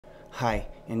Hi,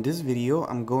 in this video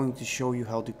I'm going to show you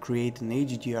how to create an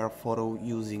HDR photo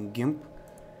using GIMP,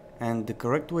 and the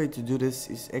correct way to do this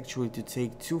is actually to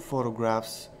take two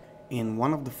photographs. In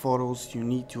one of the photos you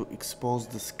need to expose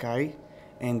the sky,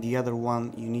 and the other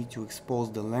one you need to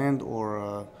expose the land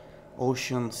or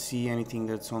ocean, sea, anything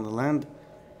that's on the land,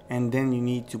 and then you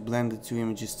need to blend the two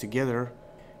images together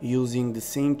using the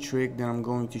same trick that I'm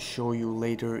going to show you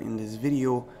later in this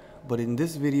video. But in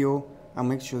this video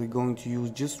I'm actually going to use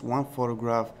just one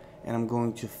photograph and I'm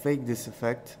going to fake this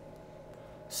effect.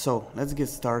 So let's get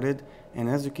started, and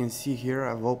as you can see here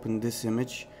I've opened this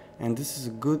image, and this is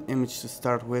a good image to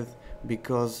start with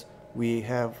because we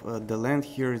have the land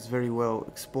here is very well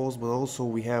exposed, but also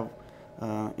we have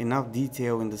enough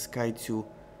detail in the sky to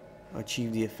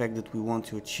achieve the effect that we want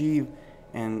to achieve.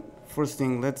 And first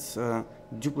thing, let's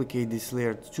duplicate this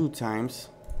layer 2 times,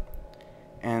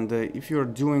 and if you're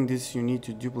doing this you need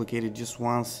to duplicate it just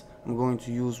once. I'm going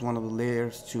to use one of the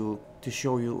layers to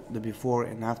show you the before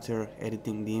and after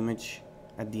editing the image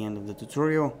at the end of the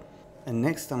tutorial. And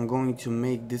next I'm going to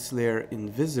make this layer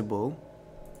invisible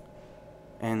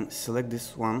and select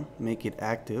this one, make it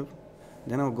active.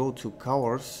 Then I'll go to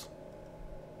colors,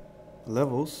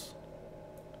 levels,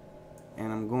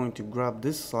 and I'm going to grab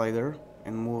this slider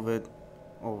and move it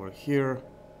over here,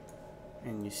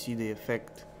 and you see the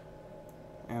effect.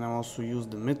 And I also use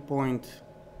the midpoint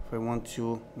if I want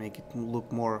to make it look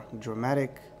more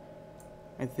dramatic.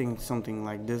 I think something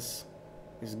like this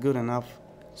is good enough.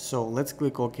 So let's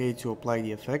click OK to apply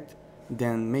the effect.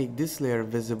 Then make this layer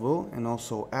visible and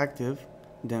also active.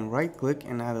 Then right click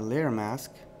and add a layer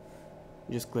mask.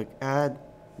 Just click add,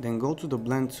 then go to the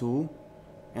blend tool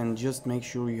and just make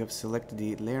sure you have selected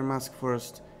the layer mask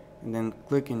first, and then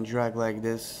click and drag like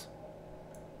this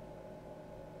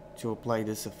to apply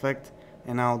this effect.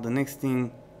 And now the next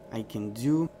thing I can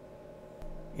do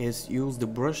is use the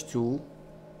brush tool.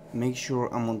 Make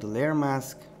sure I'm on the layer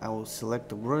mask. I will select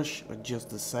the brush,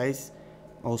 adjust the size.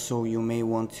 Also you may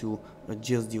want to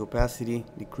adjust the opacity,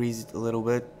 decrease it a little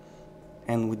bit.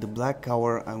 And with the black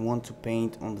color I want to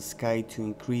paint on the sky to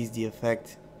increase the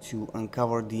effect, to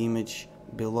uncover the image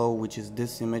below, which is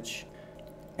this image.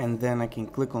 And then I can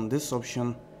click on this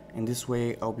option, and this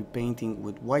way I'll be painting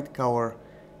with white color,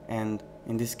 and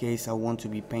in this case I want to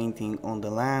be painting on the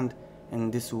land,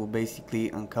 and this will basically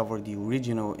uncover the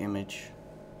original image.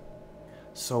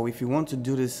 So if you want to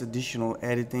do this additional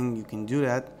editing you can do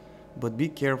that, but be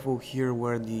careful here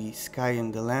where the sky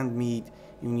and the land meet.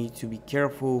 You need to be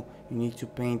careful. You need to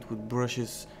paint with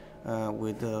brushes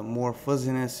with more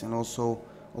fuzziness and also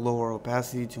lower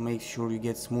opacity to make sure you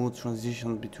get smooth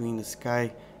transition between the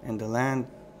sky and the land.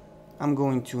 I'm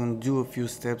going to undo a few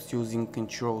steps using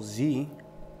Ctrl Z,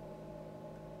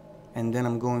 and then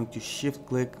I'm going to shift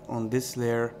click on this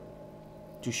layer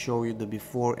to show you the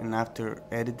before and after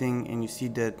editing, and you see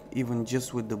that even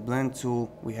just with the blend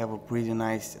tool we have a pretty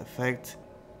nice effect.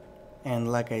 And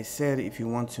like I said, if you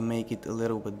want to make it a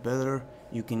little bit better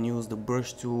you can use the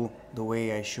brush tool the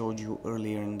way I showed you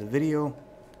earlier in the video.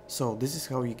 So this is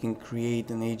how you can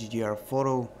create an HDR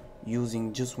photo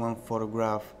using just one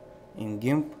photograph in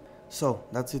GIMP. So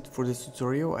that's it for this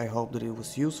tutorial. I hope that it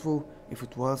was useful. If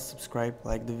it was, subscribe,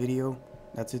 like the video.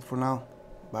 That's it for now.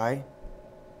 Bye.